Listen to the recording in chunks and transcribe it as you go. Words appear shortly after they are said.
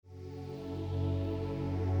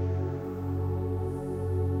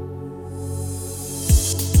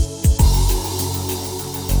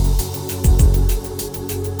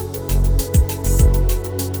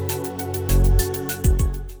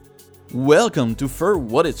Welcome to For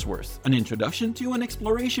What It's Worth, an introduction to an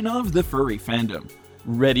exploration of the furry fandom.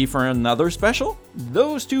 Ready for another special?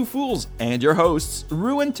 Those two fools and your hosts,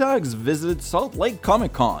 Rue and Tugs, visited Salt Lake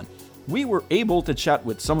Comic Con. We were able to chat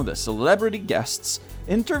with some of the celebrity guests,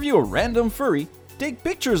 interview a random furry, take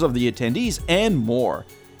pictures of the attendees, and more.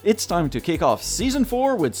 It's time to kick off Season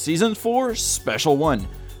 4 with Season 4 Special 1,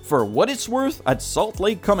 For What It's Worth at Salt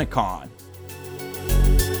Lake Comic Con.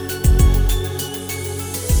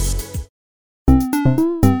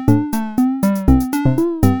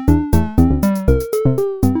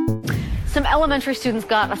 Some elementary students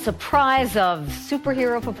got a surprise of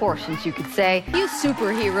superhero proportions, you could say. You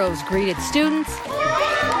superheroes greeted students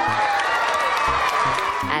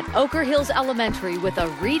at Oker Hills Elementary with a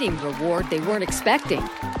reading reward they weren't expecting.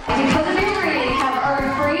 Because of your reading, have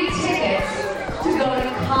earned free tickets to go to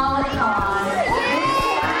Comic-Con.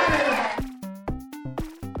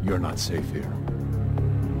 You're not safe here.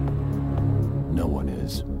 No one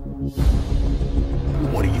is.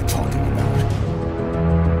 What are you talking about?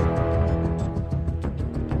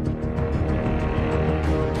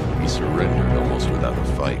 He surrendered almost without a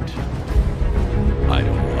fight. I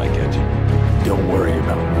don't like it. Don't worry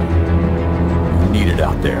about me. You need it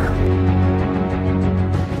out there.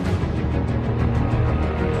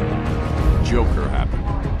 Joker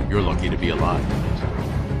happened. You're lucky to be alive.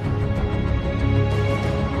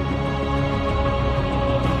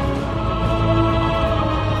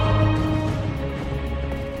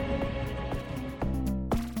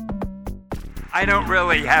 I don't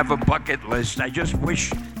really have a bucket list. I just wish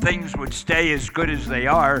things would stay as good as they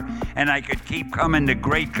are and I could keep coming to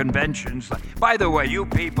great conventions. By the way, you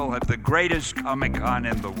people have the greatest Comic-Con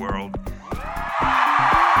in the world.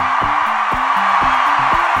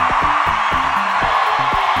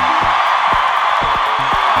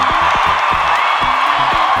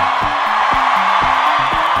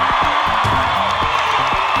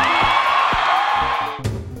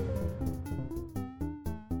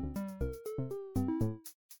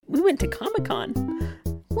 We went to Comic-Con.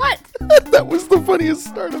 What? That was the funniest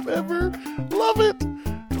startup ever. Love it.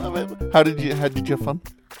 Love it. How did you have fun?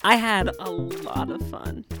 I had a lot of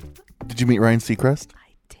fun. Did you meet Ryan Seacrest?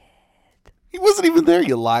 I did. He wasn't even there,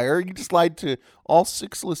 you liar. You just lied to all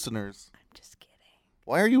 6 listeners. I'm just kidding.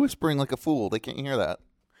 Why are you whispering like a fool? They can't hear that.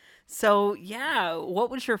 So, yeah, what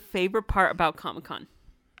was your favorite part about Comic-Con?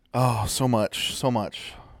 Oh, so much. So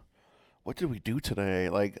much. What did we do today?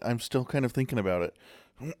 Like, I'm still kind of thinking about it.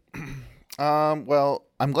 Well,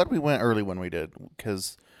 I'm glad we went early when we did,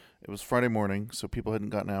 because it was Friday morning, so people hadn't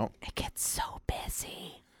gotten out. It gets so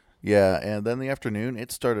busy. Yeah, and then the afternoon,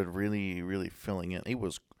 it started really, really filling in. It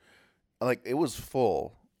was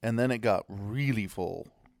full, and then it got really full.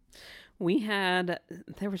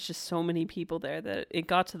 There was just so many people there that it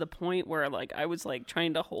got to the point where, like, I was, like,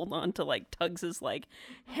 trying to hold on to, like, Tugs's, like,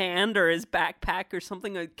 hand or his backpack or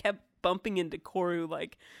something. I kept bumping into Koru,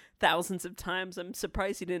 like, thousands of times. I'm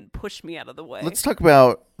surprised he didn't push me out of the way. Let's talk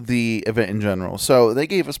about the event in general. So they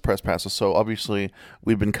gave us press passes. So obviously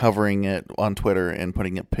we've been covering it on Twitter and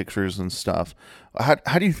putting up pictures and stuff. How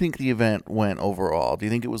do you think the event went overall? Do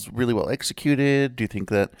you think it was really well executed? Do you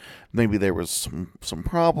think that maybe there was some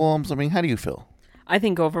problems? I mean, how do you feel? I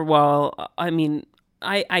think overall, I mean,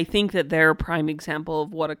 I think that they're a prime example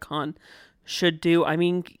of what a con should do. I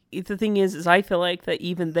mean, the thing is I feel like that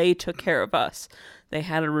even they took care of us. They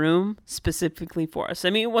had a room specifically for us.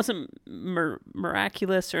 I mean, it wasn't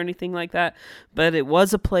miraculous or anything like that, but it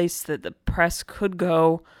was a place that the press could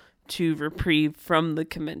go to reprieve from the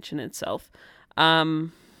convention itself.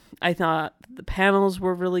 I thought the panels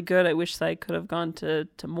were really good. I wish that I could have gone to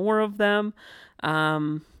more of them.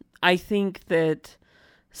 I think that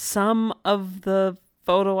some of the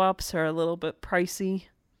photo ops are a little bit pricey,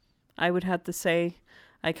 I would have to say.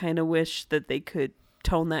 I kind of wish that they could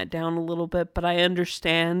tone that down a little bit, but I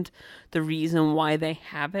understand the reason why they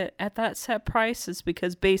have it at that set price is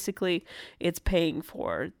because basically it's paying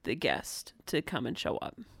for the guest to come and show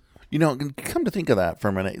up. You know, come to think of that for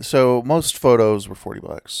a minute. So most photos were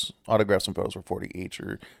 $40. Autographs and photos were $40 each,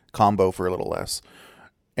 or combo for a little less.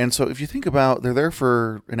 And so if you think about, they're there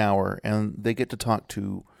for an hour and they get to talk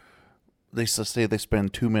to, they say they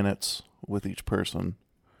spend 2 minutes with each person.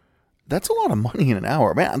 That's a lot of money in an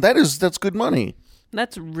hour, man. That's good money.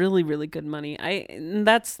 That's really, really good money.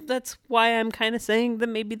 That's why I'm kind of saying that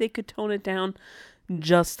maybe they could tone it down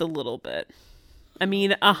just a little bit. I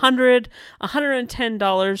mean,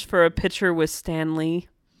 $110 for a picture with Stan Lee.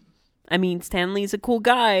 I mean, Stan Lee's a cool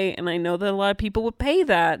guy, and I know that a lot of people would pay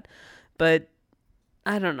that, but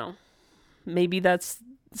I don't know. Maybe that's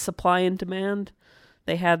supply and demand.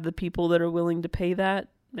 They have the people that are willing to pay that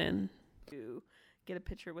and to get a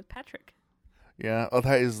picture with Patrick. Yeah, oh,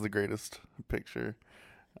 that is the greatest picture.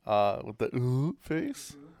 With the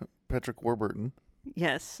face. Patrick Warburton.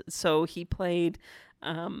 Yes. So he played,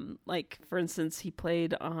 like, for instance, he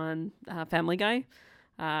played on Family Guy.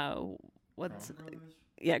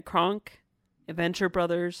 Kronk, Adventure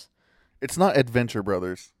Brothers. It's not Adventure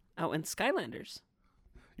Brothers. Oh, and Skylanders.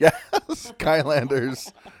 Yeah,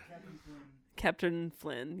 Skylanders. Captain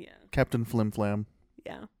Flynn, yeah. Captain Flim Flam.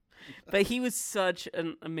 Yeah. But he was such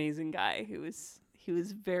an amazing guy. He was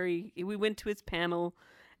very, we went to his panel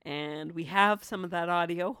and we have some of that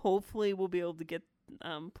audio. Hopefully we'll be able to get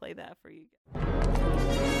play that for you.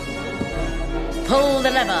 Pull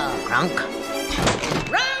the lever, Kronk.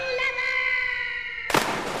 Wrong lever!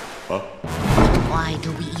 Huh? Why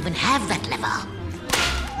do we even have that lever?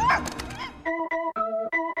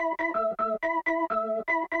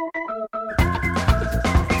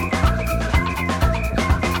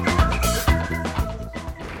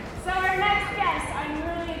 So our next guest, I'm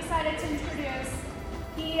really excited to introduce.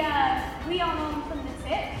 We all know him from The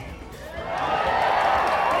Tick, which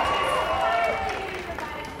is currently being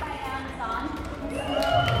provided by Amazon.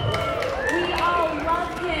 We all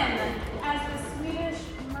love him as the Swedish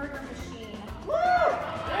murder machine. Woo!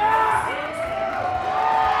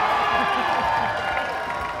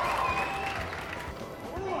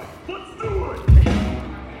 Let's do it!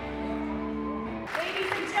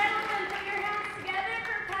 Ladies and gentlemen, put your hands together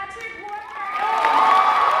for Patrick Warburton.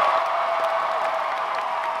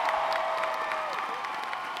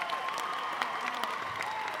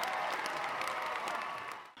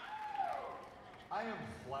 I am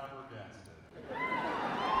flabbergasted.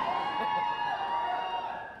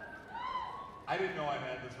 I didn't know I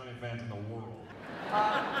had this many fans in the world.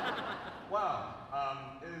 Wow.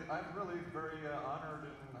 I'm really very honored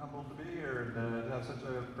and humbled to be here and to have such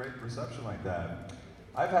a great reception like that.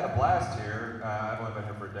 I've had a blast here. I've only been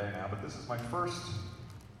here for a day now, but this is my first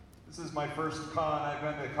con. I've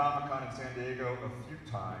been to Comic-Con in San Diego a few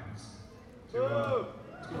times to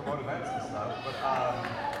promote events and stuff,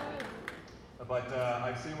 but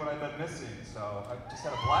I've seen what I've been missing, so I've just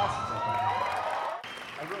had a blast since I've been here.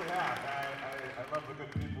 I really have. I love the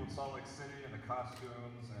good people in Salt Lake City and the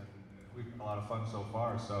costumes, and we've had a lot of fun so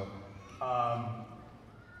far. So,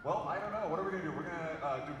 well, I don't know. What are we gonna do? We're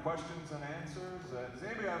gonna do questions and answers. Does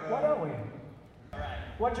anybody have? Why don't we? All right.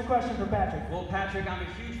 What's your question for Patrick? Well, Patrick, I'm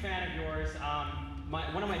a huge fan of yours.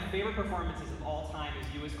 One of my favorite performances of all time is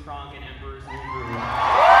you as Kronk in Emperor's New Groove.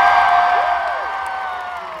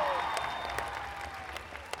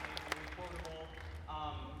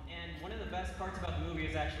 And one of the best parts about the movie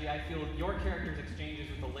is actually, I feel, your character's exchanges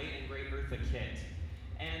with the late and great Eartha Kitt.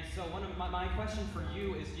 And so one of my question for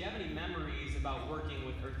you is, do you have any memories about working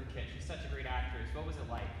with Eartha Kitt? She's such a great actress. What was it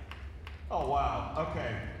like? Oh, wow.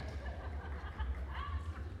 Okay.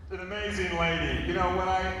 An amazing lady. You know, when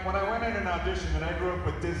I went in and auditioned, and I grew up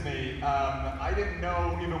with Disney, I didn't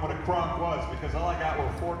know even what a Kronk was, because all I got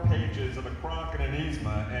were 4 pages of a Kronk and an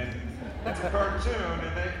Yzma, and it's a cartoon,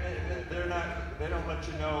 and they don't let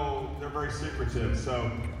you know, they're very secretive.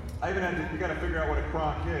 So I even had to, you got to figure out what a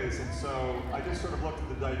Kronk is, and so I just sort of looked at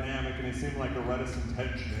the dynamic, and he seemed like a reticent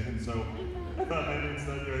henchman, and so I thought maybe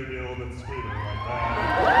instead you'd be a little bit sweeter like that.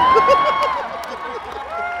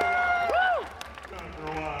 For a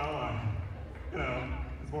while, I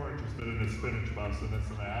was more interested in his spinach bus and this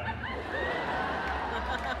and that.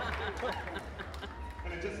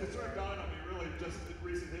 And it sort of dawned on me, really, just in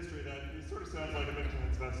recent history, that he sort of sounds like a Mitchell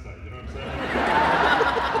and Svesta, you know what I'm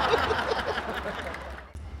saying?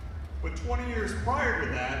 But 20 years prior to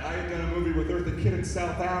that, I had done a movie with Eartha Kitt in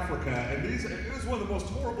South Africa, and it was one of the most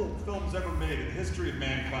horrible films ever made in the history of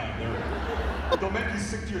mankind. They'll make you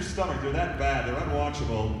sick to your stomach. They're that bad. They're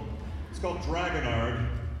unwatchable. It's called Dragonard.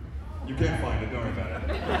 You can't find it. Don't worry about it.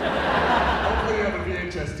 Hopefully you have a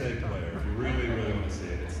VHS tape player if you really, really want to see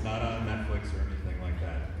it. It's not on Netflix or anything like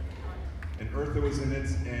that. And Eartha was in it,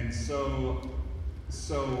 and so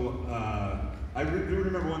I do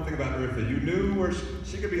remember one thing about Eartha. You knew where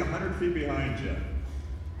she could be 100 feet behind you,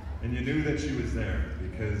 and you knew that she was there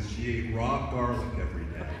because she ate raw garlic every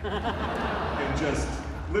day. And just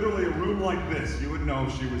literally a room like this, you would know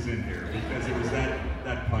she was in here because it was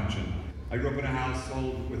that pungent. I grew up in a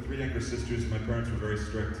household with 3 younger sisters, and my parents were very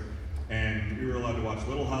strict, and we were allowed to watch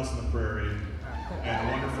Little House on the Prairie and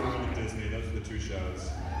A Wonderful World of Disney. Those are the 2 shows.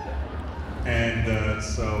 And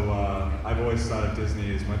so I've always thought of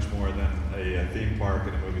Disney as much more than a theme park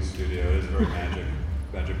and a movie studio. It is a very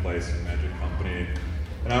magic place and magic company.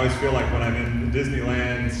 And I always feel like when I'm in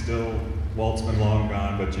Disneyland, still Walt's been long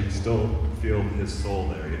gone, but you can still feel his soul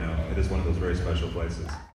there, you know. It is one of those very special places.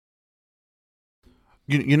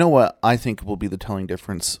 You know what I think will be the telling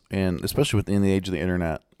difference, especially within the age of the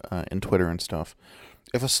internet and Twitter and stuff.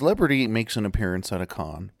 If a celebrity makes an appearance at a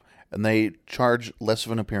con and they charge less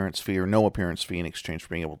of an appearance fee or no appearance fee in exchange for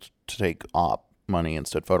being able to take op money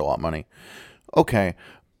instead, photo op money, okay.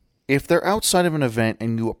 If they're outside of an event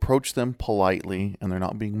and you approach them politely and they're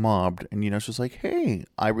not being mobbed, and it's just like, hey,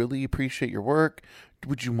 I really appreciate your work.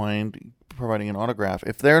 Would you mind providing an autograph?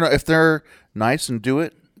 If they're nice and do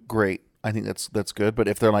it, great. I think that's good. But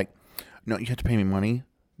if they're like, no, you have to pay me money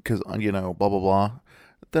because blah blah blah,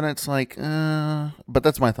 then it's like, but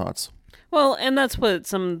that's my thoughts. Well, and that's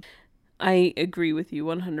what I agree with you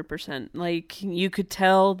 100%. Like, you could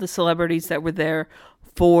tell the celebrities that were there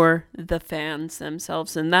for the fans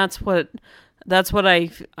themselves, and that's what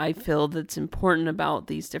I feel that's important about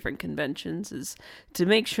these different conventions, is to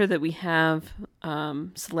make sure that we have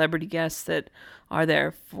celebrity guests that are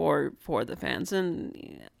there for the fans,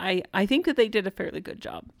 and I think that they did a fairly good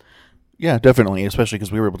job. Yeah, definitely, especially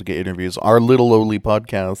because we were able to get interviews. Our little lowly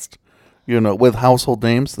podcast, with household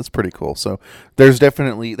names, that's pretty cool. So they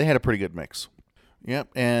had a pretty good mix. Yep,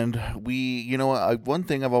 and one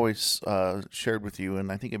thing I've always shared with you,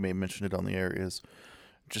 and I think I may have mentioned it on the air, is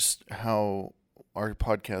just how our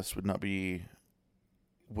podcast would not be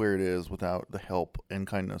where it is without the help and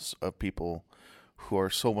kindness of people who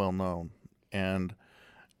are so well known. And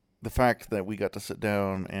the fact that we got to sit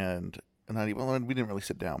down we didn't really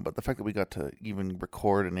sit down, but the fact that we got to even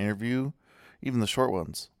record an interview, even the short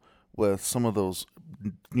ones, with some of those,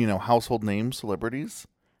 household name celebrities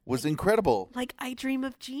was incredible. Like I Dream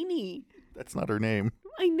of Jeannie. That's not her name.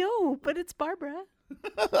 I know, but it's Barbara.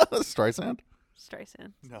 Streisand?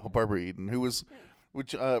 No, Barbara Eden,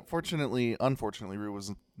 which unfortunately, Rue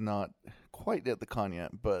was not quite at the con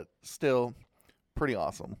yet, but still pretty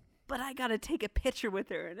awesome. But I got to take a picture with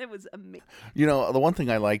her, and it was amazing. The one thing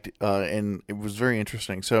I liked, and it was very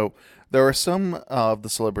interesting. So there were some of the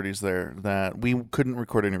celebrities there that we couldn't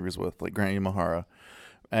record interviews with, like Grant Imahara.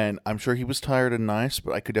 And I'm sure he was tired and nice,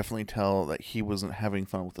 but I could definitely tell that he wasn't having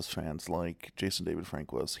fun with his fans like Jason David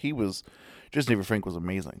Frank was. Jason David Frank was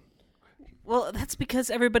amazing. Well, that's because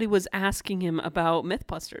everybody was asking him about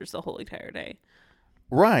Mythbusters the whole entire day.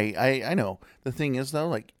 Right. I know. The thing is, though,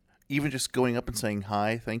 like, even just going up and saying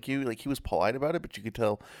hi, thank you, like, he was polite about it, but you could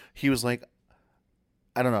tell he was like,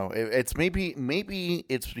 I don't know. It's maybe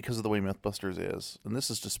it's because of the way Mythbusters is, and this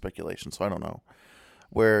is just speculation, so I don't know,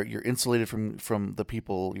 where you're insulated from the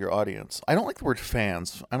people, your audience. I don't like the word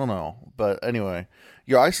fans. I don't know. But anyway,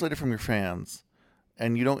 you're isolated from your fans,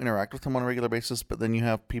 and you don't interact with them on a regular basis, but then you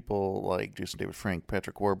have people like Jason David Frank,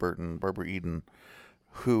 Patrick Warburton, Barbara Eden,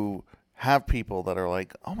 who have people that are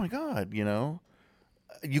like, oh my God,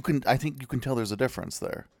 I think you can tell there's a difference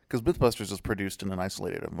there. Because Mythbusters is produced in an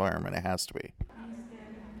isolated environment. It has to be.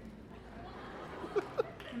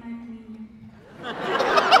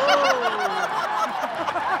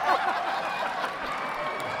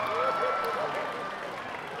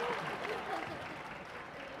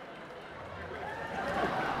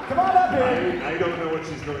 Come on up here. I don't know what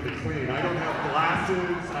she's going to clean. I don't have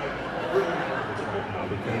glasses. I'm really nervous right now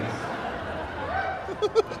because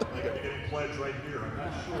I got to get a pledge right here. I'm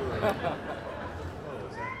not sure. Oh,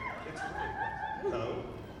 is that? It's great. Hello.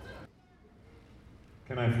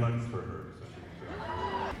 Can I flex for her?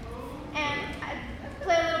 And I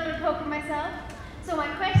play a little bit of poker myself. So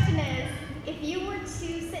my question is, if you were to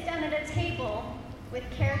sit down at a table with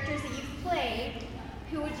characters that you've played,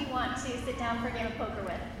 who would you want to sit down for a game of poker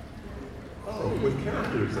with? Oh, with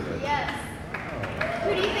characters in it? Yes. Who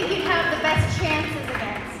do you think you'd have the best chances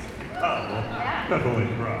against? Oh, well, yeah. Definitely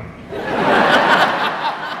Brock.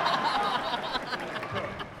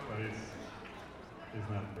 But he's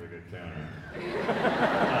not a very good counter.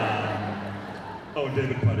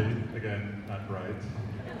 David Putty, again, not bright.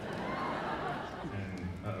 And,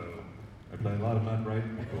 I play a lot of not bright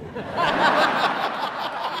people.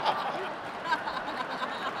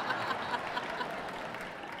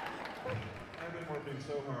 I've been working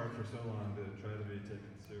so hard for so long to try to be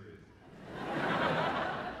taken serious.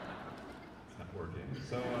 It's not working.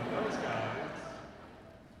 So, those guys,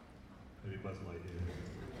 maybe Buzz Lightyear.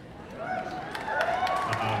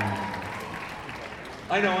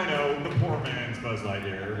 I know, the poor man's Buzz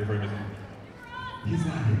Lightyear. He's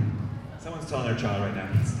not him. Someone's telling their child right now,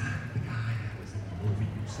 he's not the guy that was in the movie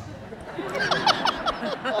you saw. He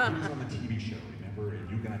was on the TV show, remember? And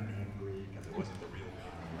you got angry because it wasn't the real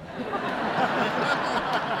guy.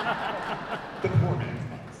 The poor man's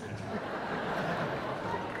Buzz, that's right.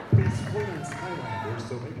 But he's Florence Highlander,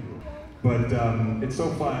 so maybe. But it's so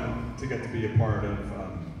fun to get to be a part of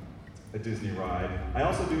a Disney ride. I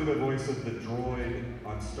also do the voice of the droid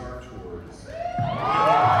on Star Tours.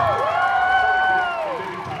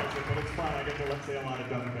 But it's fun. I get to say a lot of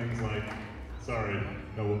dumb things like, sorry,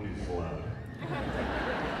 no whoopies allowed.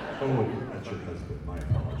 Oh, that's your husband. My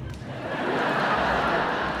apologies.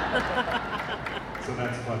 So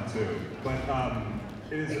that's fun too. But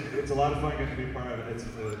it's a lot of fun getting to be part of it. It's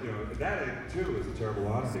that too is a terrible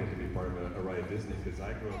honor to get to be part of a ride at Disney, because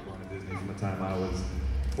I grew up going to Disney from the time I was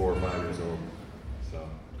 4 or 5 years old. So,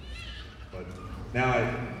 but now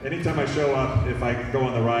anytime I show up, if I go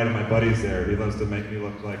on the ride and my buddy's there, he loves to make me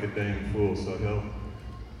look like a dang fool. So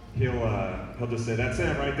he'll just say, "That's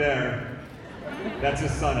him right there. That's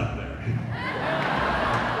his son up there."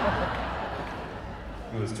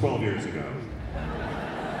 It was 12 years ago.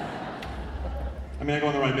 I mean, I go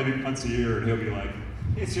on the ride maybe once a year, and he'll be like,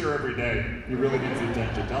 "He's here every day. He really needs the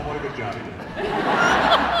attention. Tell him what a good job he did." Just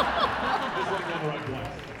let him go on the right place.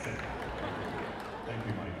 That's it. Thank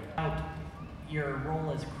you, Mike. Your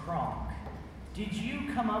role as Kronk. Did you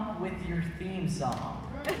come up with your theme song?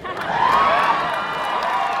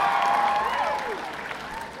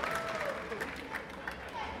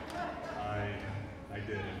 I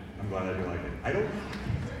did. I'm glad I do like it. I don't.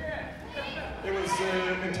 It was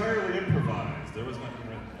entirely improvised. There was nothing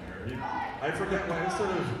written there. I forget why. It's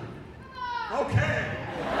sort of. Okay.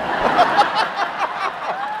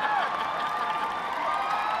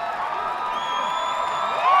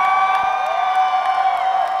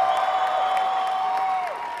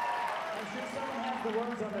 I'm sure someone has the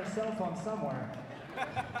words on their cell phone somewhere. I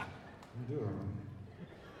do.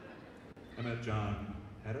 I met John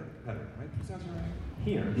Heder, right? Sounds right.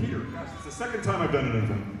 Heater. Gosh, it's the second time I've done it in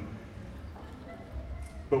film.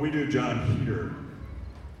 But we do John Heater.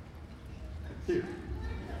 Here.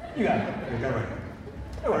 You got it. You got it right.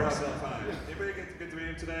 It works. Fine. Anybody get to meet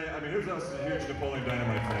him today? I mean, who else is a huge Napoleon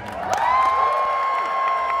Dynamite fan?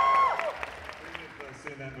 We've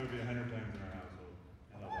seen that movie 100 times in our household.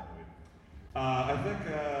 I love that movie. I think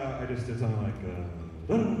I just did something like.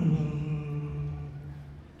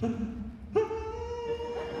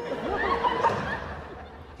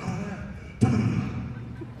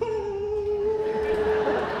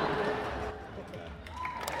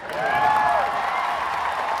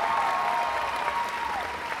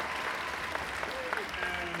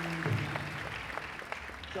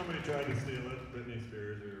 Somebody tried to steal it, Britney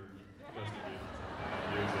Spears or Justin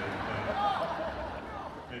Bieber, use it.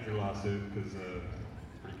 Major lawsuit, because it's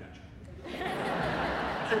pretty catchy.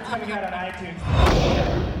 So it's coming out on iTunes.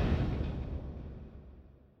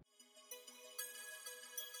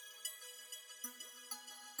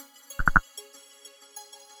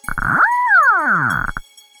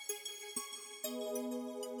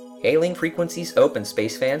 Hailing Frequencies Open,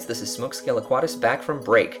 space fans. This is Smokescale Aquatis back from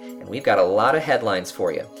break, and we've got a lot of headlines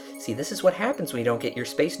for you. See, this is what happens when you don't get your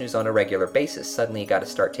space news on a regular basis. Suddenly you gotta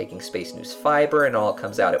start taking space news fiber, and all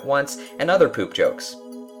comes out at once, and other poop jokes.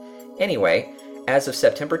 Anyway, as of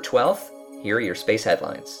September 12th, here are your space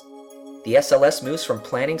headlines. The SLS moves from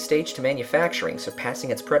planning stage to manufacturing,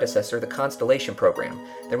 surpassing its predecessor, the Constellation program.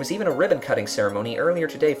 There was even a ribbon-cutting ceremony earlier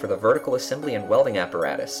today for the vertical assembly and welding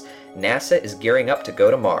apparatus. NASA is gearing up to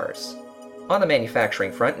go to Mars. On the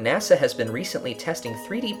manufacturing front, NASA has been recently testing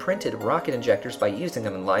 3D-printed rocket injectors by using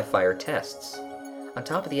them in live-fire tests. On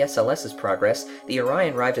top of the SLS's progress, the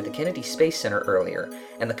Orion arrived at the Kennedy Space Center earlier,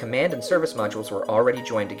 and the command and service modules were already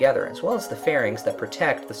joined together, as well as the fairings that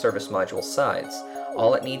protect the service module's sides.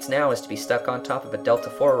 All it needs now is to be stuck on top of a Delta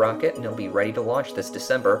IV rocket, and it'll be ready to launch this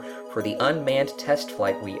December for the unmanned test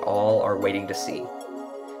flight we all are waiting to see.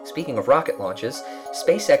 Speaking of rocket launches,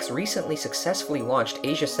 SpaceX recently successfully launched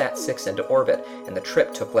AsiaSat-6 into orbit, and the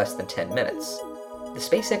trip took less than 10 minutes. The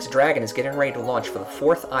SpaceX Dragon is getting ready to launch for the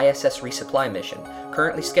 4th ISS resupply mission,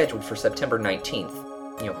 currently scheduled for September 19th,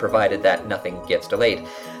 provided that nothing gets delayed.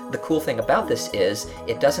 The cool thing about this is,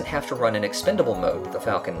 it doesn't have to run in expendable mode with the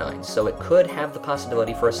Falcon 9, so it could have the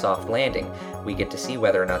possibility for a soft landing. We get to see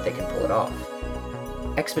whether or not they can pull it off.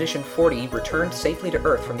 Expedition 40 returned safely to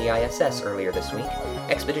Earth from the ISS earlier this week.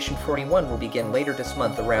 Expedition 41 will begin later this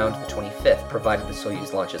month around the 25th, provided the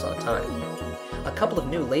Soyuz launches on time. A couple of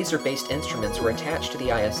new laser-based instruments were attached to the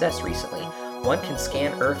ISS recently. One can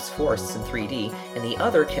scan Earth's forests in 3D, and the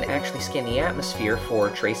other can actually scan the atmosphere for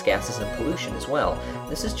trace gases and pollution as well.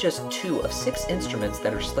 This is just 2 of 6 instruments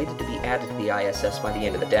that are slated to be added to the ISS by the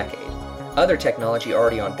end of the decade. Other technology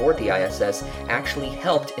already on board the ISS actually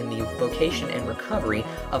helped in the location and recovery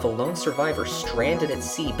of a lone survivor stranded at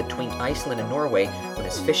sea between Iceland and Norway when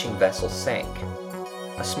his fishing vessel sank.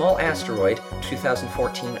 A small asteroid,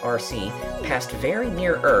 2014 RC, passed very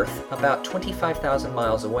near Earth, about 25,000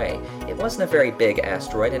 miles away. It wasn't a very big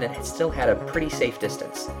asteroid, and it still had a pretty safe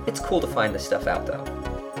distance. It's cool to find this stuff out, though.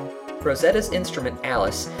 Rosetta's instrument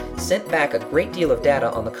ALICE sent back a great deal of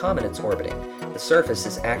data on the comet it's orbiting. The surface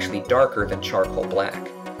is actually darker than charcoal black.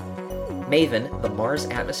 MAVEN, the Mars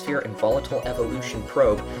Atmosphere and Volatile Evolution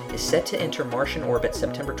Probe, is set to enter Martian orbit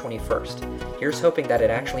September 21st. Here's hoping that it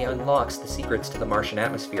actually unlocks the secrets to the Martian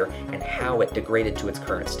atmosphere and how it degraded to its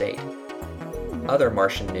current state. Other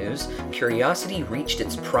Martian news, Curiosity reached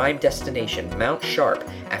its prime destination, Mount Sharp,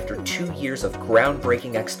 after 2 years of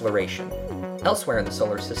groundbreaking exploration. Elsewhere in the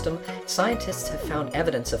solar system, scientists have found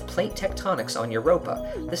evidence of plate tectonics on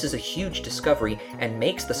Europa. This is a huge discovery and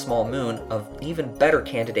makes the small moon an even better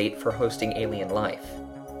candidate for hosting alien life.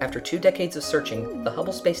 After 2 decades of searching, the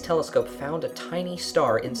Hubble Space Telescope found a tiny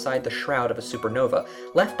star inside the shroud of a supernova,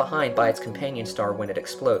 left behind by its companion star when it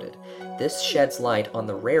exploded. This sheds light on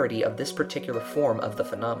the rarity of this particular form of the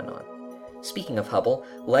phenomenon. Speaking of Hubble,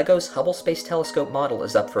 LEGO's Hubble Space Telescope model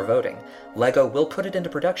is up for voting. LEGO will put it into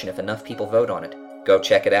production if enough people vote on it. Go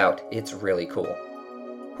check it out, it's really cool.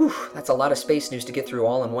 Whew, that's a lot of space news to get through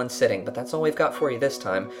all in one sitting, but that's all we've got for you this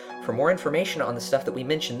time. For more information on the stuff that we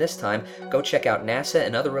mentioned this time, go check out NASA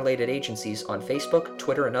and other related agencies on Facebook,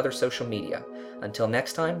 Twitter, and other social media. Until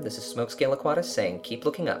next time, this is Smokescale Aquatis saying keep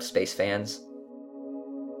looking up, space fans.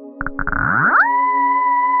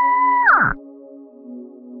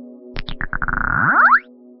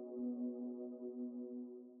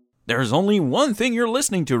 There's only one thing you're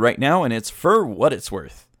listening to right now, and it's For What It's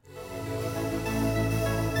Worth.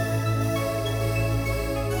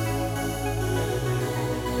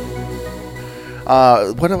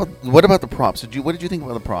 What about the props? What did you think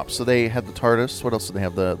about the props? So they had the TARDIS. What else did they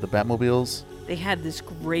have? The Batmobiles. They had this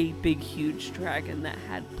great big huge dragon that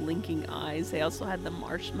had blinking eyes. They also had the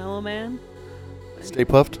Marshmallow Man. Stay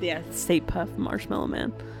Puffed? Yeah, Stay Puffed Marshmallow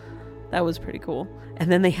Man. That was pretty cool. And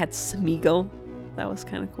then they had Smeagol. That was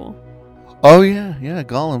kind of cool. Oh yeah,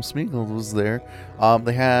 Gollum, Smeagol was there.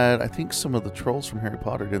 They had, I think, some of the trolls from Harry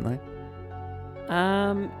Potter, didn't they?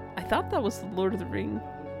 I thought that was the Lord of the Rings.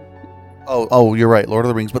 Oh, you're right, Lord of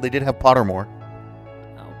the Rings, but they did have Pottermore.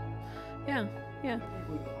 Yeah.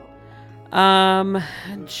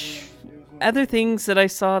 Other things that I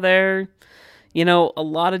saw there, a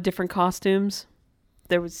lot of different costumes.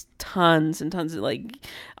 There was tons and tons of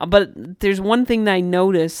but there's one thing that I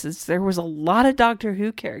noticed is there was a lot of Doctor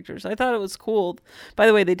Who characters. I thought it was cool. By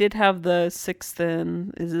the way, they did have the 6th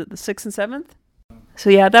and 7th? So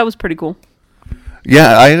yeah, that was pretty cool.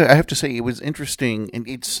 Yeah, I have to say it was interesting, and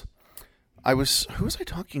who was I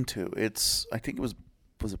talking to? I think it was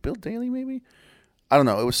it Bill Daly maybe? I don't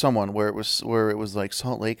know. It was someone where it was like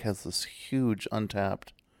Salt Lake has this huge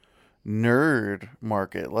untapped nerd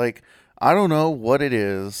market. Like, I don't know what it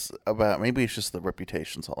is about. Maybe it's just the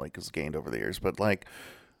reputation Salt Lake has gained over the years, but like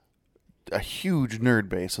a huge nerd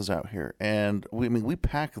base is out here, and we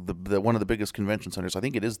pack the one of the biggest convention centers. I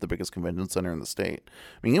think it is the biggest convention center in the state.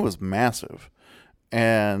 I mean, it was massive,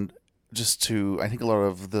 and I think a lot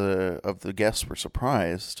of the guests were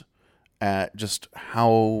surprised at just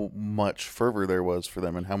how much fervor there was for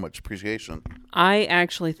them and how much appreciation. I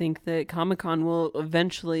actually think that Comic-Con will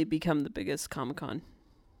eventually become the biggest Comic-Con.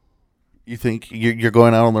 You think you're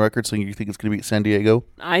going out on the record saying you think it's going to be San Diego?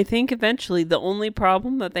 I think eventually. The only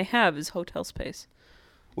problem that they have is hotel space,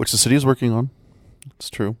 which the city is working on.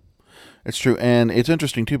 It's true. And it's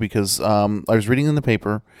interesting too because I was reading in the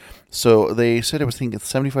paper. So they said it was thinking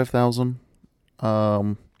 75,000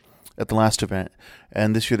 at the last event,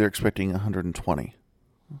 and this year they're expecting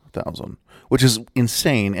 120,000, which is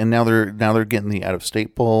insane. And now they're getting the out of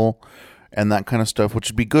state bowl and that kind of stuff,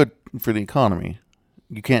 which would be good for the economy.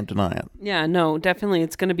 You can't deny it. Yeah, no, definitely.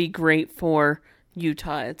 It's going to be great for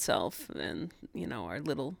Utah itself and, our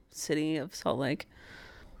little city of Salt Lake.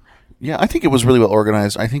 Yeah, I think it was really well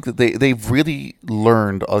organized. I think that they've really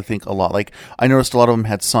learned, I think, a lot. Like, I noticed a lot of them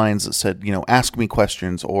had signs that said, ask me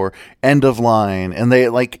questions or end of line. And they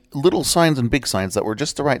like little signs and big signs that were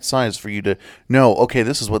just the right size for you to know, okay,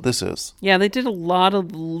 this is what this is. Yeah, they did a lot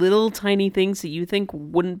of little tiny things that you think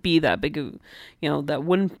wouldn't be that big of, that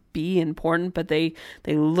wouldn't be important. But they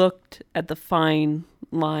looked at the fine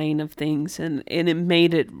line of things and it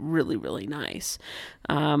made it really, really nice.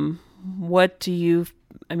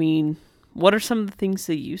 What are some of the things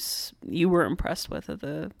that you were impressed with at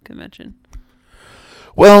the convention?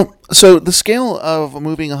 Well, so the scale of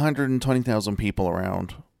moving 120,000 people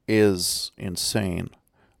around is insane,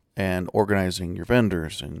 and organizing your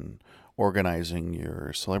vendors and organizing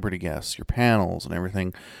your celebrity guests, your panels and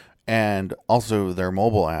everything and also their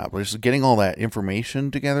mobile app. Just getting all that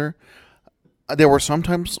information together. There were some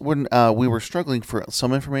times when we were struggling for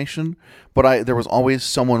some information, but there was always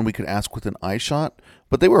someone we could ask with an iShot.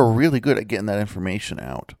 But they were really good at getting that information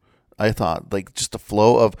out. I thought, like, just the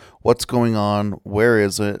flow of what's going on, where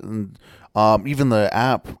is it, and even the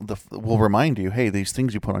app will remind you, hey, these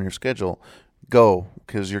things you put on your schedule, go,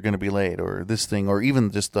 because you're going to be late, or this thing, or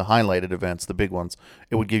even just the highlighted events, the big ones,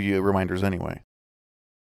 it would give you reminders anyway.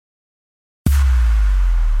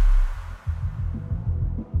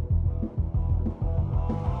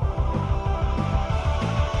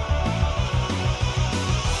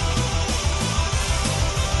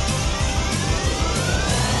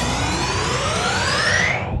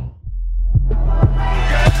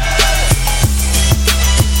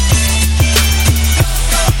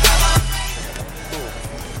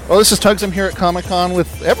 Well, this is Tugs. I'm here at Comic-Con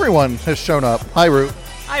with everyone has shown up. Hi, Rue.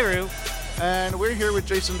 Hi, Rue. And we're here with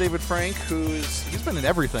Jason David Frank, he's been in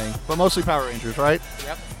everything, but mostly Power Rangers, right?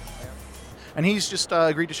 Yep. And he's just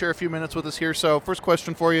agreed to share a few minutes with us here. So first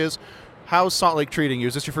question for you is, how's Salt Lake treating you?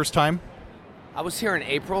 Is this your first time? I was here in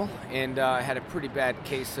April, and I had a pretty bad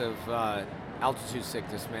case of altitude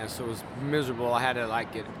sickness, man, so it was miserable. I had to,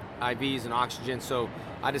 get IVs and oxygen, so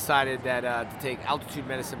I decided that to take altitude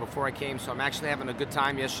medicine before I came, so I'm actually having a good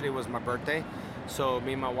time. Yesterday was my birthday, so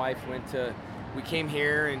me and my wife we came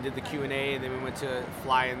here and did the Q&A, and then we went to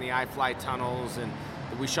fly in the iFly tunnels, and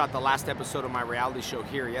we shot the last episode of my reality show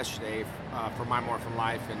here yesterday for My Morphin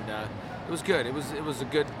Life, and it was good. It was a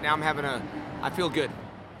good, now I feel good.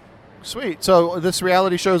 Sweet. So this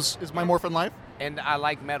reality show is My Morphin Life? And I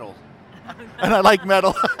like metal. And I like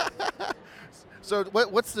metal. So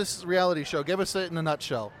what's this reality show? Give us it in a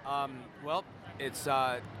nutshell. Well, it's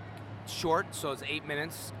short, so it's 8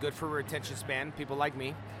 minutes. Good for attention span, people like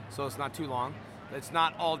me, so it's not too long. It's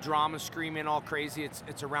not all drama, screaming, all crazy.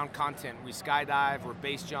 It's around content. We skydive, we're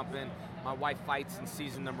base jumping. My wife fights in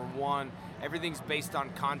season number 1. Everything's based on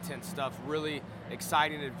content stuff, really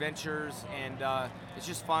exciting adventures, and it's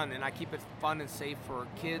just fun, and I keep it fun and safe for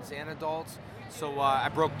kids and adults. So I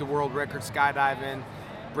broke the world record skydiving,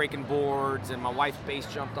 breaking boards, and my wife base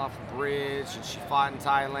jumped off a bridge, and she fought in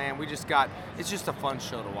Thailand. It's just a fun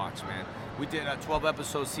show to watch, man. We did 12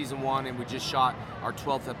 episodes season 1, and we just shot our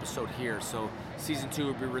 12th episode here. So season 2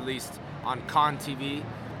 will be released on Con TV.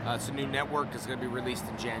 It's a new network. It's going to be released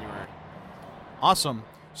in January. Awesome.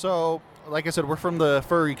 So, like I said, we're from the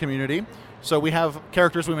furry community. So we have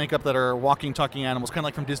characters we make up that are walking, talking animals, kind of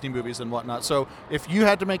like from Disney movies and whatnot. So if you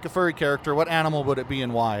had to make a furry character, what animal would it be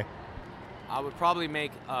and why? I would probably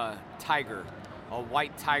make a tiger, a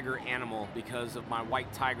white tiger animal, because of my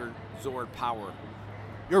white tiger Zord power.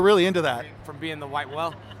 You're really into that. From being the white,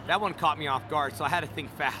 well, that one caught me off guard, so I had to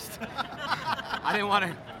think fast. I didn't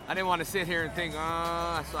want to sit here and think, so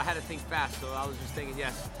I had to think fast. So I was just thinking,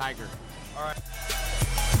 yes, tiger. All right.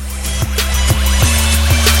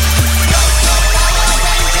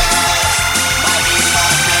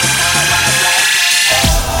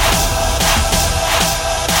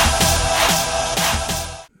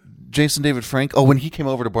 Jason David Frank. Oh, when he came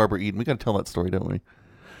over to Barbara Eden, we got to tell that story, don't we?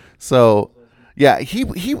 So, yeah, he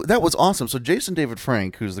that was awesome. So Jason David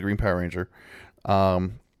Frank, who's the Green Power Ranger,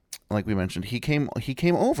 like we mentioned, he came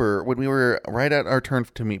over when we were right at our turn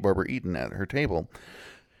to meet Barbara Eden at her table,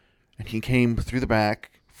 and he came through the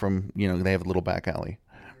back from, they have a little back alley.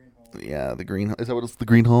 Yeah, the green. Is that what it's? The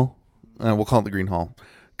green hall? We'll call it the green hall.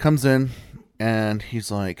 Comes in, and he's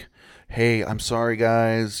like, hey, I'm sorry,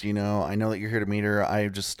 guys. I know that you're here to meet her.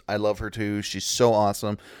 I love her too. She's so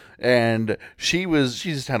awesome. And she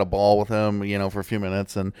just had a ball with him, for a few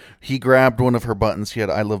minutes. And he grabbed one of her buttons. He had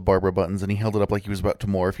I Love Barbara buttons, and he held it up like he was about to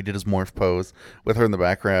morph. He did his morph pose with her in the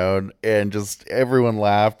background, and just everyone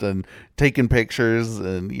laughed and taking pictures.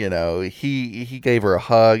 And he gave her a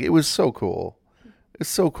hug. It was so cool. It's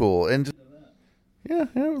so cool. And yeah,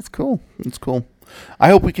 it was cool. It's cool. I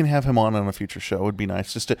hope we can have him on a future show. It would be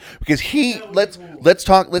nice because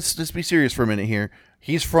let's just be serious for a minute here.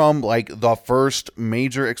 He's from the first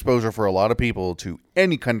major exposure for a lot of people to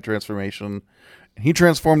any kind of transformation. He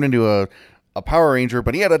transformed into a Power Ranger,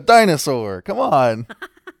 but he had a dinosaur. Come on.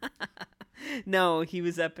 No, he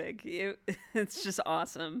was epic. It's just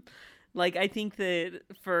awesome. I think that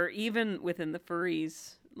for even within the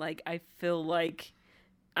furries, I feel like,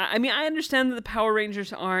 I understand that the Power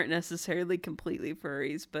Rangers aren't necessarily completely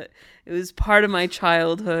furries, but it was part of my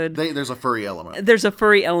childhood. There's a furry element. There's a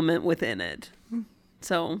furry element within it.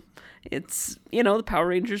 So it's, the Power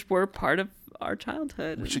Rangers were part of our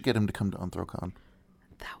childhood. We should get him to come to Anthrocon.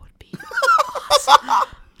 That would be awesome.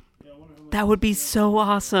 That would be so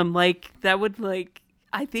awesome.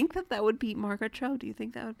 I think that would beat Margaret Cho. Do you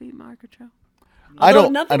think that would beat Margaret Cho? I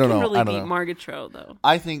don't Nothing know. can really I don't beat know. Margaret Cho, though.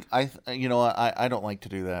 I think I don't like to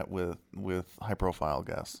do that with high profile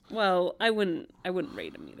guests. Well, I wouldn't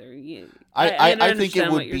rate him either. I think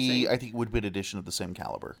it would be. I think it would be an addition of the same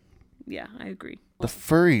caliber. Yeah, I agree. The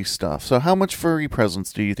furry stuff. So how much furry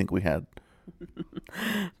presents do you think we had?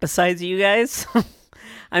 Besides you guys?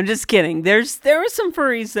 I'm just kidding. There were some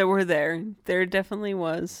furries that were there. There definitely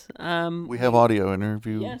was. We have audio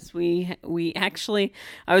interview. Yes, we actually.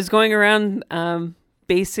 I was going around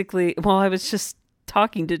basically. Well, I was just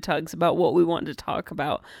talking to Tugs about what we wanted to talk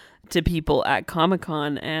about to people at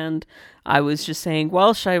Comic-Con, and I was just saying,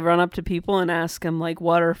 well, should I run up to people and ask them like,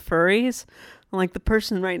 what are furries? And, like, the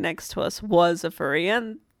person right next to us was a furry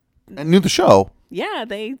and knew the show. Yeah,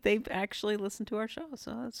 they actually listened to our show,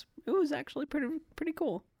 so it was actually pretty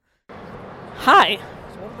cool. Hi.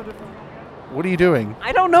 What are you doing?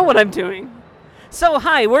 I don't know what I'm doing. So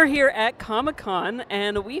hi, we're here at Comic-Con,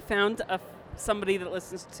 and we found somebody that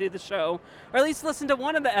listens to the show, or at least listened to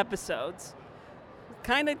one of the episodes.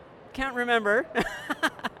 Kind of can't remember,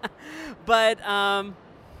 but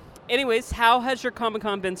anyways, how has your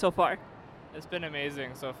Comic-Con been so far? It's been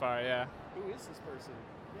amazing so far. Yeah. Who is this person?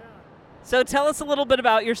 So tell us a little bit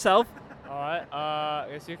about yourself. All right. I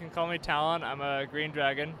guess you can call me Talon. I'm a green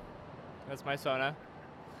dragon. That's my Sona.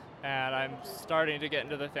 And I'm starting to get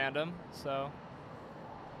into the fandom, so.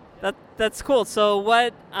 That's cool. So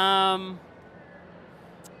what, I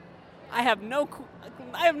have no clue.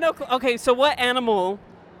 Okay, so what animal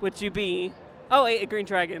would you be? Oh, a green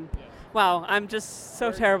dragon. Yeah. Wow, I'm just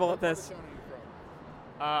so terrible at this.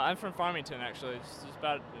 I'm from Farmington, actually. Just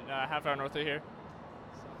about a half hour north of here.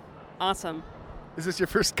 Awesome. Is this your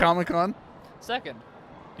first Comic-Con? Second.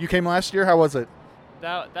 You came last year? How was it?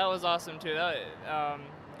 That was awesome, too.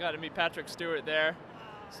 Got to meet Patrick Stewart there.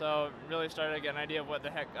 So really started to get an idea of what the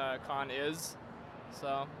heck con is.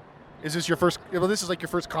 So. Is this your first? Well, this is like your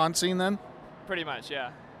first con scene then? Pretty much, yeah.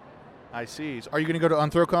 I see. Are you going to go to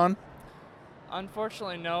Anthrocon?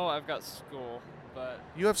 Unfortunately, no. I've got school, but.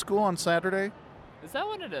 You have school on Saturday? Is that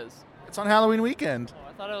what it is? It's on Halloween weekend. Oh,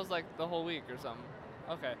 I thought it was like the whole week or something.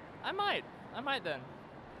 Okay. I might then.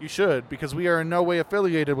 You should, because we are in no way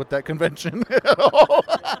affiliated with that convention at all.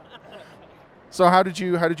 So how did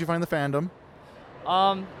you find the fandom?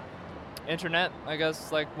 Internet, I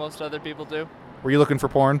guess, like most other people do. Were you looking for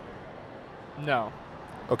porn? No.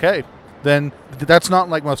 Okay. Then that's not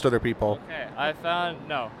like most other people. Okay.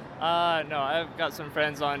 No, I've got some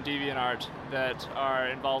friends on DeviantArt that are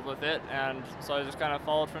involved with it, and so I just kind of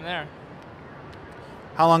followed from there.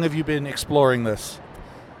 How long have you been exploring this?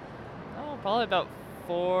 Oh, probably about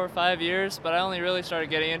 4 or 5 years, but I only really started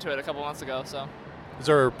getting into it a couple months ago, so. Is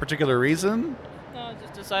there a particular reason? No, I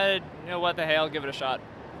just decided, what the hell, give it a shot.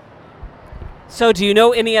 So do you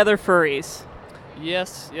know any other furries?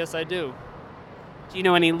 Yes, I do. Do you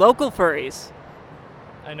know any local furries?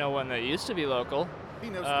 I know one that used to be local. He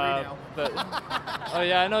knows 3 now. But, oh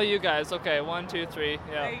yeah, I know you guys. Okay, 1, 2, 3. Yeah.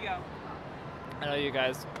 There you go. I know you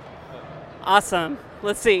guys. Awesome.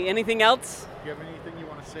 Let's see. Anything else? Do you have anything you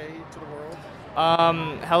want to say to the world?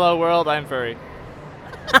 Hello world, I'm furry.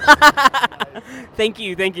 Thank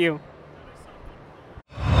you.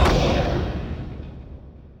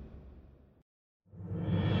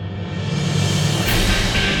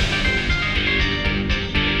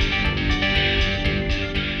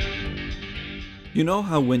 You know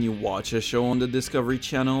how when you watch a show on the Discovery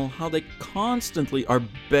Channel, how they constantly are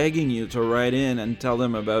begging you to write in and tell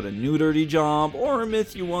them about a new dirty job, or a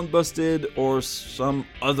myth you want busted, or some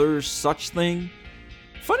other such thing?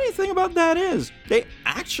 Funny thing about that is, they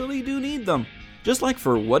actually do need them. Just like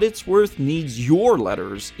For What It's Worth needs your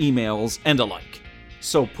letters, emails, and the like.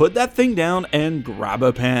 So put that thing down and grab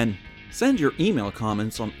a pen. Send your email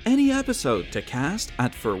comments on any episode to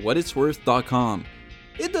cast@forwhatitsworth.com.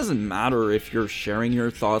 It doesn't matter if you're sharing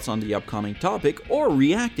your thoughts on the upcoming topic or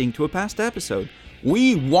reacting to a past episode.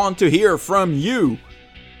 We want to hear from you!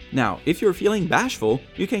 Now, if you're feeling bashful,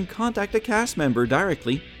 you can contact a cast member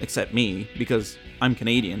directly, except me, because I'm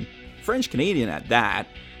Canadian, French Canadian at that,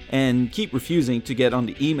 and keep refusing to get on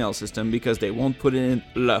the email system because they won't put in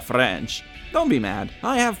le French. Don't be mad,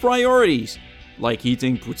 I have priorities, like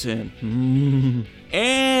eating poutine.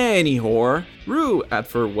 Anyhow,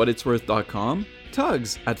 Rue@forwhatitsworth.com,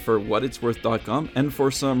 Tugs @forwhatitsworth.com, and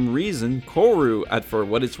for some reason, Koru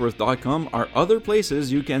 @forwhatitsworth.com are other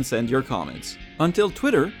places you can send your comments. Until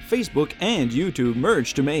Twitter, Facebook, and YouTube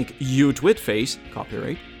merge to make UTwitface,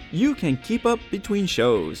 copyright, you can keep up between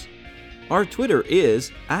shows. Our Twitter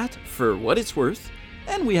is @forwhatitsworth,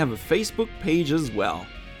 and we have a Facebook page as well,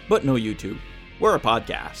 but no YouTube. We're a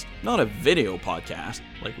podcast, not a video podcast,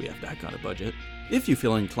 like we have that kind of budget. If you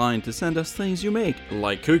feel inclined to send us things you make,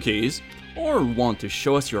 like cookies, or want to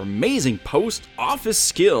show us your amazing post-office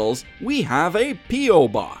skills, we have a P.O.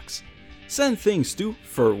 Box. Send things to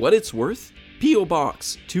For What It's Worth, P.O.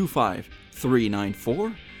 Box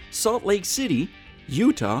 25394, Salt Lake City,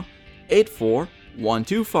 Utah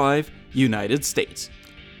 84125, United States.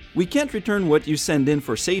 We can't return what you send in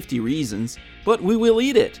for safety reasons, but we will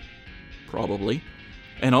eat it. Probably.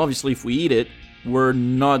 And obviously if we eat it, we're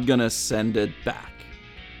not gonna send it back.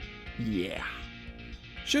 Yeah.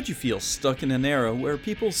 Should you feel stuck in an era where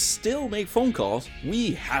people still make phone calls,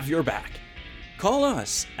 we have your back. Call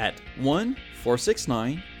us at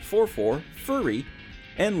 1-469-44-FURRY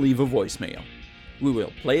and leave a voicemail. We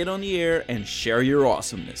will play it on the air and share your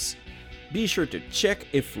awesomeness. Be sure to check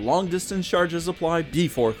if long distance charges apply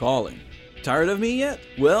before calling. Tired of me yet?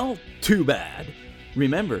 Well, too bad.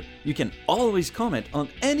 Remember, you can always comment on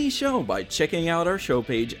any show by checking out our show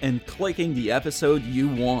page and clicking the episode you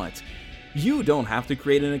want. You don't have to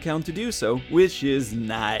create an account to do so, which is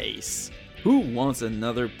nice. Who wants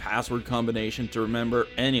another password combination to remember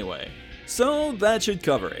anyway? So that should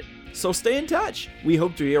cover it. So stay in touch. We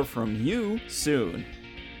hope to hear from you soon.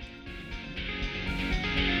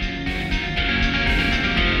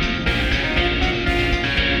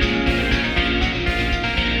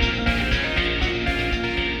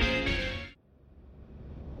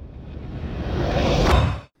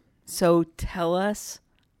 So tell us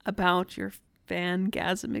about your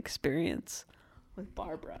fangasm experience with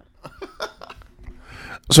Barbara.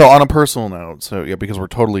 So on a personal note, because we're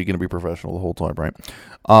totally going to be professional the whole time, right?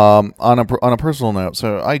 On a personal note,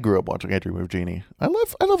 so I grew up watching I Dream of Jeannie. I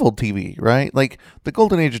love old TV, right? Like the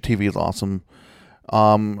golden age of TV is awesome.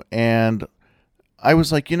 And I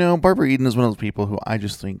was like, Barbara Eden is one of those people who I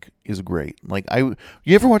just think is great. Like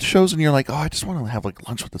you ever watch shows and you're like, oh, I just want to have like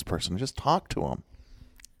lunch with this person and just talk to them.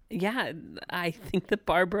 Yeah, I think that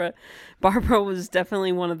Barbara was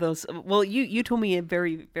definitely one of those. Well, you told me a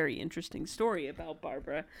very, very interesting story about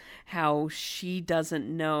Barbara, how she doesn't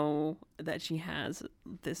know that she has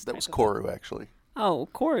this. That was Koru, actually. Oh,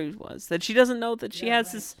 Koru was that she doesn't know that she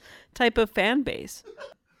has this type of fan base.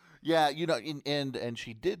 Yeah, and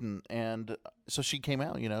she didn't, and so she came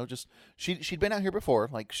out. Just she'd been out here before,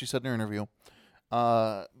 like she said in her interview.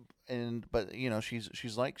 But she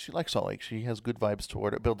likes Salt Lake. She has good vibes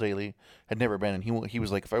toward it. Bill Daly had never been, and he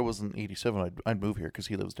was like, if I wasn't 87, I'd move here because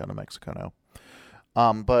he lives down in Mexico now.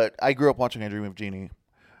 But I grew up watching I Dream of Jeannie,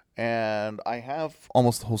 and I have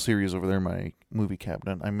almost the whole series over there in my movie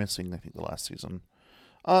cabinet. I'm missing, I think, the last season.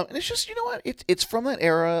 And it's just, what? It's from that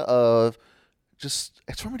era of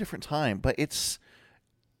it's from a different time, but it's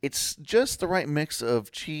just the right mix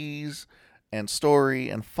of cheese and story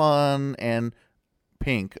and fun and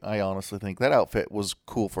pink. I honestly think that outfit was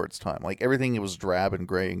cool for its time. Like everything, it was drab and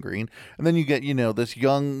gray and green, and then you get this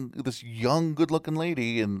young good looking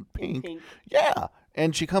lady in pink. Yeah,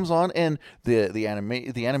 and she comes on, and the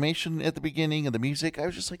animation at the beginning and the music, I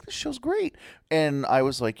was just like, this show's great. And I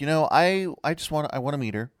was like, I want to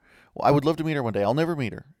meet her. Well, I would love to meet her one day. I'll never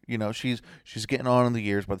meet her. She's getting on in the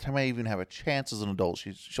years. By the time I even have a chance as an adult,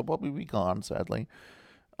 she'll probably be gone, sadly.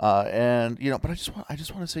 But I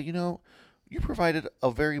just want to say, you provided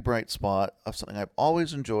a very bright spot of something I've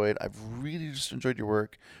always enjoyed. I've really just enjoyed your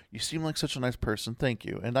work. You seem like such a nice person. Thank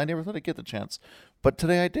you. And I never thought I'd get the chance, but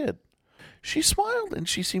today I did. She smiled and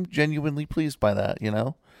she seemed genuinely pleased by that.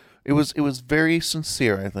 It was very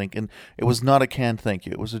sincere, I think, and it was not a canned thank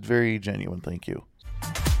you. It was a very genuine thank you.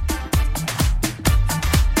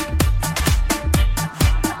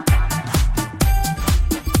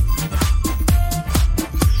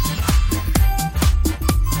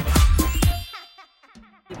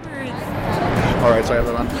 All right, so I have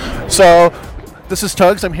that on. So, this is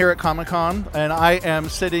Tugs. I'm here at Comic-Con, and I am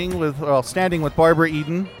standing with Barbara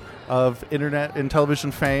Eden of internet and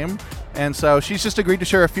television fame. And so she's just agreed to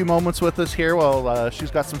share a few moments with us here while she's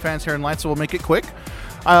got some fans here in line, so we'll make it quick.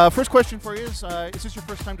 First question for you is this your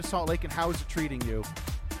first time to Salt Lake, and how is it treating you?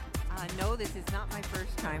 No, this is not my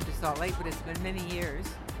first time to Salt Lake, but it's been many years,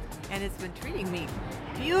 and it's been treating me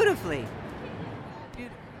beautifully.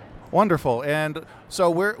 Wonderful. And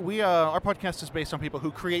so our podcast is based on people who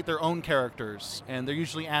create their own characters, and they're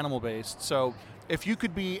usually animal-based. So if you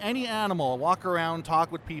could be any animal, walk around,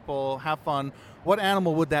 talk with people, have fun, what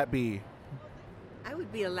animal would that be? I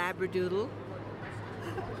would be a Labradoodle.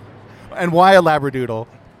 And why a Labradoodle?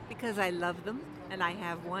 Because I love them, and I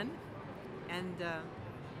have one, and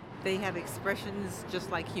they have expressions just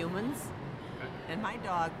like humans. And my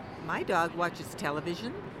dog watches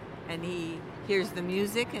television, and he hears the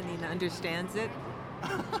music and he understands it.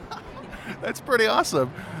 That's pretty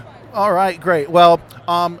awesome. All right, great. Well,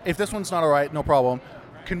 if this one's not all right, no problem.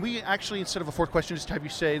 Can we actually, instead of a fourth question, just have you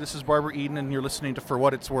say, this is Barbara Eden, and you're listening to For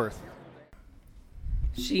What It's Worth?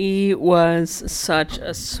 She was such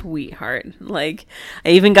a sweetheart. Like, I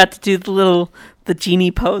even got to do the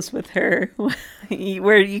genie pose with her,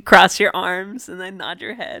 where you cross your arms and then nod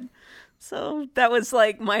your head. So that was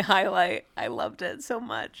like my highlight. I loved it so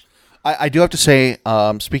much. I do have to say,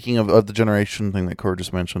 speaking of the generation thing that Cora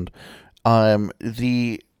just mentioned,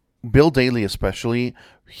 the Bill Daly especially,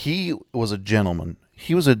 he was a gentleman.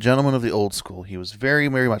 He was a gentleman of the old school. He was very,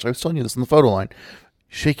 very much, I was telling you this in the photo line,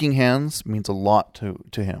 shaking hands means a lot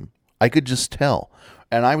to him. I could just tell.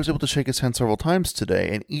 And I was able to shake his hand several times today,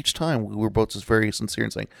 and each time we were both just very sincere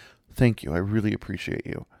and saying, thank you, I really appreciate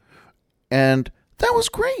you. And that was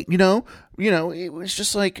great, you know, it was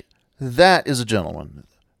just like, that is a gentleman.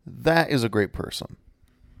 That is a great person.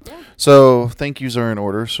 Yeah. So thank yous are in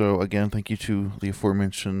order. So again, thank you to the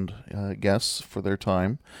aforementioned guests for their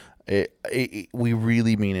time. We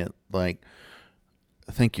really mean it. Like,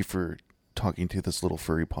 thank you for talking to this little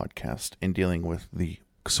furry podcast and dealing with the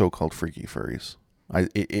so-called freaky furries.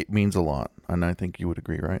 It means a lot, and I think you would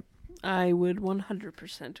agree, right? I would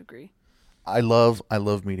 100% agree. I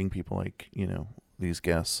love meeting people like, these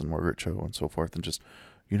guests and Margaret Cho and so forth, and just,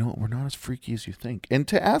 we're not as freaky as you think. And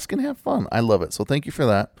to ask and have fun. I love it. So thank you for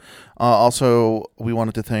that. Also, we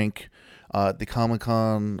wanted to thank the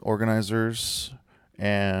Comic-Con organizers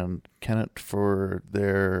and Kenneth for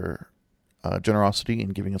their generosity in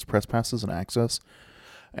giving us press passes and access.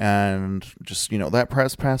 And just, that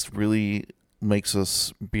press pass really makes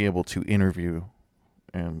us be able to interview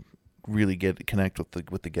and really connect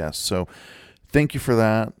with the guests. So thank you for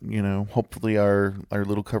that. Hopefully our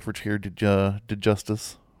little coverage here did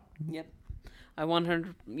justice. Yep.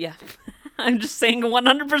 Yeah. I'm just saying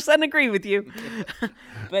 100% agree with you.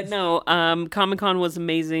 But no, Comic-Con was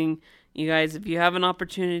amazing. You guys, if you have an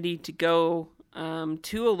opportunity to go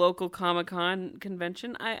to a local Comic-Con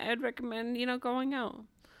convention, I'd recommend, going out.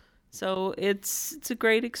 So it's a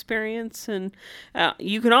great experience, and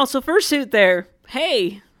you can also fursuit there.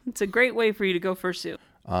 Hey, it's a great way for you to go fursuit.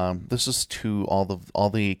 This is to all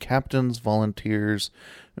the captains, volunteers,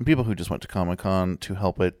 and people who just went to Comic-Con to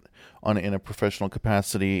help it in a professional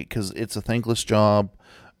capacity, because it's a thankless job,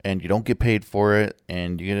 and you don't get paid for it,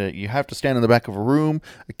 and you have to stand in the back of a room.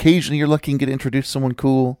 Occasionally, you're lucky and get introduced to someone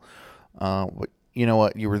cool. But you know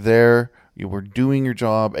what? You were there, you were doing your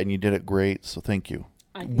job, and you did it great. So thank you.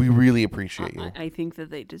 We really appreciate you. I think that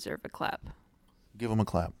they deserve a clap. Give them a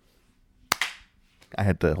clap. I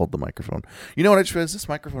had to hold the microphone. You know what I just realized? This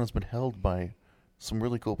microphone has been held by some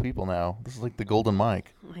really cool people now. This is like the golden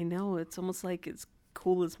mic. I know. It's almost like it's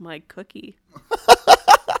cool as my cookie.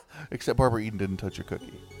 Except Barbara Eden didn't touch your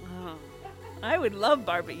cookie. Oh, I would love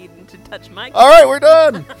Barbara Eden to touch my cookie. All right, we're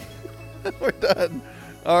done. We're done.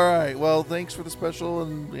 All right. Well, thanks for the special,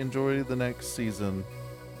 and enjoy the next season,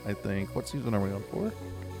 I think. What season are we on?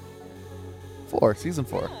 4? Season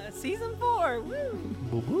 4. Yeah, season 4.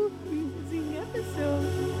 Woo. Amazing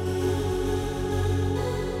episode.